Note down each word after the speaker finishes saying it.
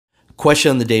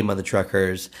Question of the day, mother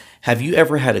truckers. Have you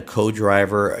ever had a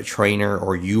co-driver, a trainer,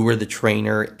 or you were the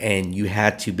trainer and you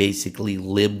had to basically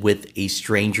live with a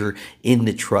stranger in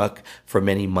the truck for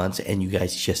many months and you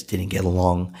guys just didn't get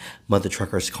along? Mother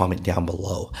truckers, comment down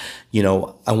below.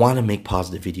 I want to make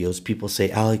positive videos. People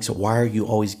say, Alex, why are you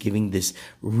always giving this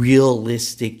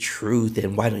realistic truth?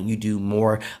 And why don't you do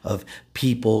more of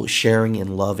people sharing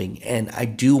and loving? And I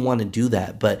do want to do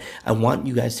that, but I want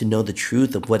you guys to know the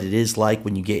truth of what it is like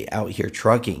when you get out here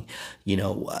trucking.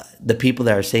 The people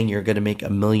that are saying you're going to make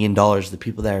 $1 million, the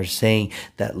people that are saying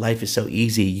that life is so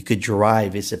easy, you could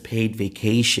drive, it's a paid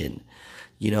vacation.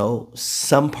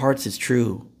 Some parts is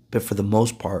true, but for the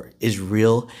most part is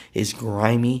real, is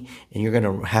grimy, and you're going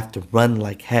to have to run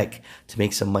like heck to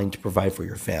make some money to provide for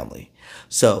your family.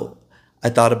 So I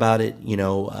thought about it.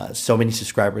 So many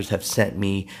subscribers have sent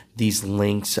me these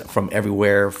links from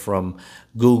everywhere, from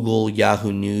Google,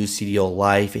 Yahoo News, CDO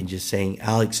Life, and just saying,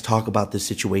 Alex, talk about this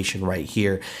situation right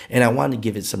here. And I wanted to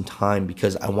give it some time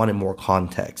because I wanted more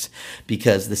context,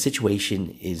 because the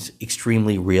situation is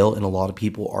extremely real and a lot of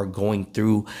people are going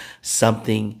through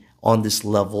something on this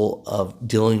level of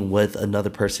dealing with another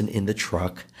person in the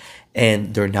truck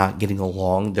and they're not getting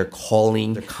along. They're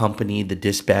calling the company, the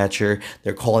dispatcher,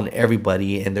 they're calling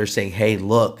everybody and they're saying, hey,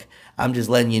 look, I'm just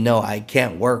letting you know I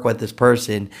can't work with this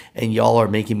person and y'all are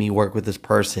making me work with this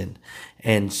person.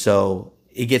 And so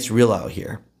it gets real out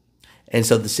here. And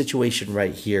so the situation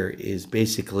right here is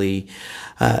basically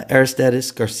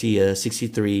Aristides Garcia,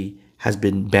 63, has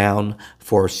been bound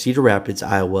for Cedar Rapids,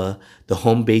 Iowa, the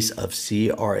home base of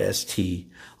CRST,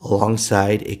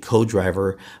 alongside a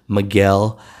co-driver,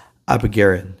 Miguel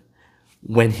Abagarin.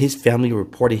 When his family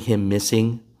reported him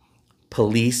missing,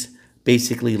 police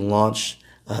basically launched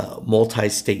a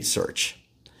multi-state search.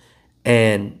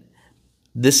 And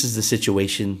this is the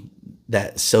situation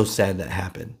that's so sad that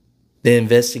happened. The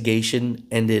investigation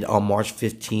ended on March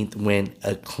 15th when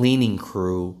a cleaning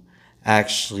crew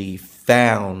actually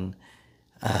found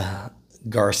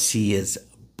Garcia's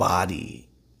body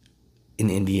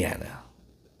in Indiana.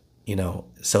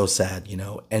 So sad,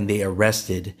 and they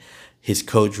arrested his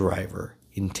co-driver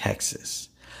in Texas.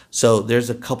 So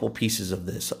there's a couple pieces of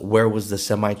this. Where was the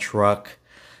semi-truck?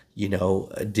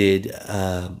 Did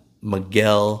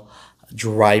Miguel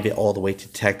drive it all the way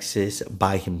to Texas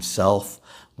by himself?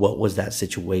 What was that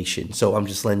situation? So I'm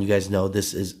just letting you guys know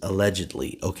this is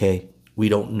allegedly, okay? We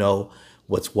don't know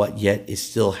what's what yet. It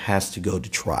still has to go to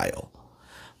trial.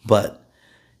 But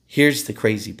here's the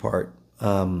crazy part.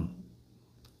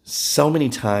 So many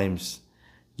times,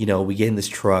 we get in this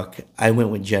truck. I went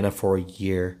with Jenna for a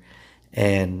year,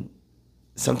 and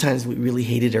sometimes we really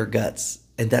hated our guts,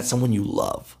 and that's someone you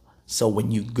love. So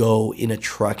when you go in a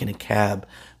truck, in a cab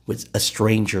with a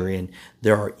stranger, and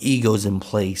there are egos in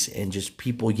place and just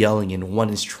people yelling, and one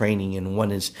is training and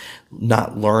one is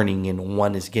not learning and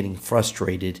one is getting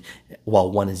frustrated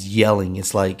while one is yelling,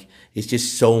 it's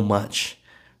just so much.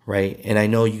 Right. And I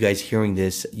know you guys hearing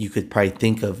this, you could probably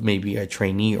think of maybe a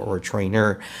trainee or a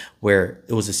trainer where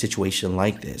it was a situation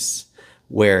like this,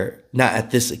 where not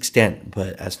at this extent,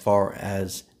 but as far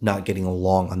as not getting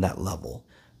along on that level.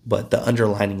 But the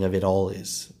underlining of it all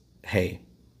is, hey,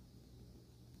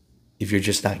 if you're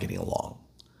just not getting along,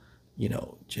 you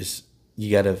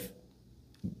got to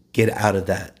get out of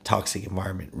that toxic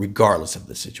environment, regardless of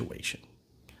the situation.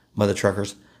 Mother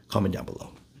truckers, comment down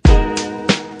below.